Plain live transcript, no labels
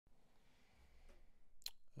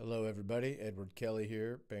Hello, everybody. Edward Kelly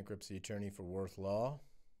here, bankruptcy attorney for Worth Law,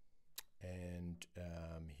 and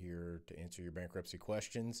I'm here to answer your bankruptcy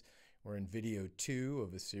questions. We're in video 2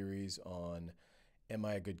 of a series on Am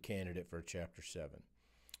I a Good Candidate for Chapter 7?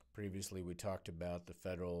 Previously, we talked about the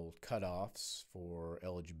federal cutoffs for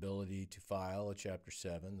eligibility to file a Chapter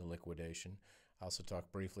 7, the liquidation. I also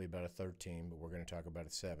talked briefly about a 13, but we're going to talk about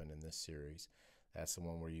a 7 in this series. That's the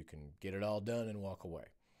one where you can get it all done and walk away.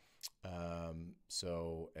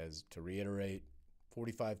 So as to reiterate,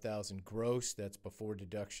 45,000 gross, that's before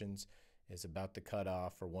deductions, is about the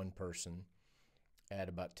cutoff for one person. Add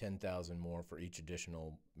about 10,000 more for each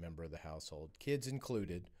additional member of the household, kids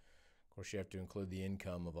included. Of course, you have to include the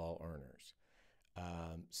income of all earners.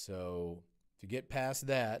 So to get past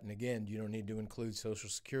that, and again, you don't need to include Social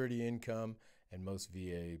Security income and most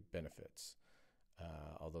VA benefits,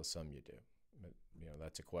 although some you do. But,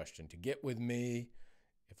 that's a question to get with me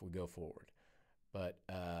if we go forward. But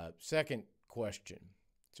second question,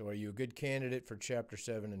 so are you a good candidate for Chapter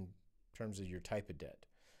 7 in terms of your type of debt?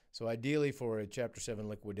 So ideally for a Chapter 7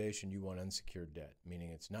 liquidation, you want unsecured debt,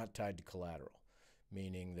 meaning it's not tied to collateral,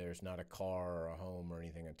 meaning there's not a car or a home or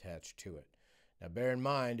anything attached to it. Now bear in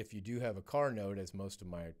mind, if you do have a car note, as most of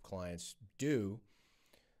my clients do,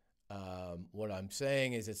 what I'm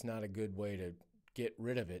saying is it's not a good way to get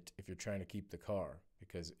rid of it if you're trying to keep the car,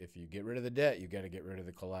 because if you get rid of the debt, you got to get rid of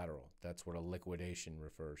the collateral. That's what a liquidation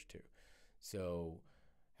refers to. So,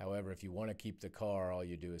 however, if you want to keep the car, all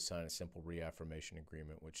you do is sign a simple reaffirmation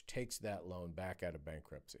agreement, which takes that loan back out of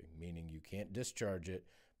bankruptcy, meaning you can't discharge it,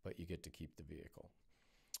 but you get to keep the vehicle.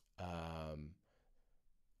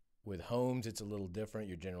 With homes, it's a little different.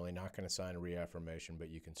 You're generally not going to sign a reaffirmation, but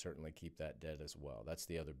you can certainly keep that debt as well. That's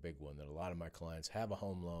the other big one, that a lot of my clients have a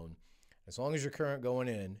home loan. As long as you're current going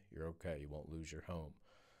in, you're okay. You won't lose your home.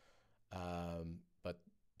 But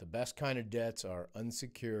the best kind of debts are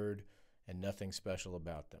unsecured and nothing special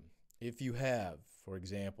about them. If you have, for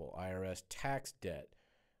example, IRS tax debt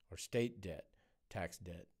or state debt, tax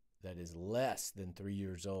debt that is less than 3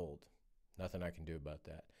 years old, nothing I can do about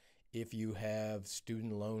that. If you have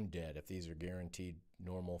student loan debt, if these are guaranteed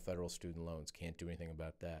normal federal student loans, can't do anything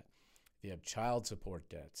about that. If you have child support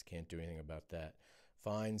debts, can't do anything about that.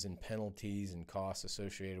 Fines and penalties and costs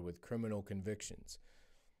associated with criminal convictions,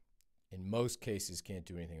 in most cases, can't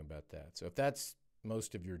do anything about that. So if that's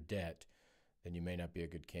most of your debt, then you may not be a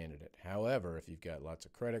good candidate. However, if you've got lots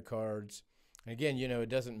of credit cards, and again, it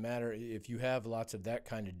doesn't matter if you have lots of that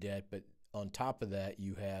kind of debt, but on top of that,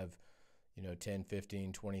 you have, 10,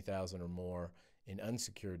 15, 20,000 or more in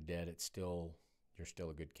unsecured debt, you're still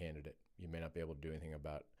a good candidate. You may not be able to do anything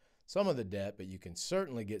about some of the debt, but you can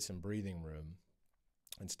certainly get some breathing room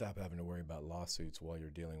and stop having to worry about lawsuits while you're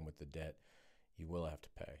dealing with the debt you will have to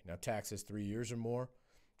pay. Now, taxes 3 years or more,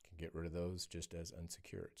 can get rid of those just as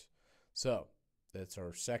unsecured. So that's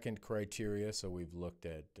our second criteria. So we've looked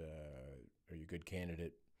at, are you a good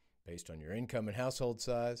candidate based on your income and household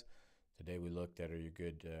size? Today we looked at, are you a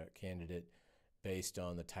good candidate based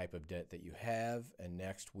on the type of debt that you have? And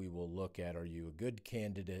next we will look at, are you a good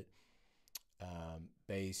candidate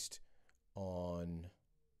based on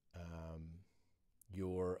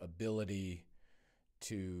your ability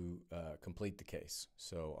to complete the case.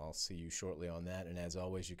 So I'll see you shortly on that. And as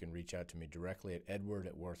always, you can reach out to me directly at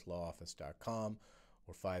edward@worthlawoffice.com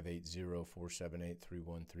or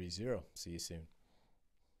 580-478-3130. See you soon.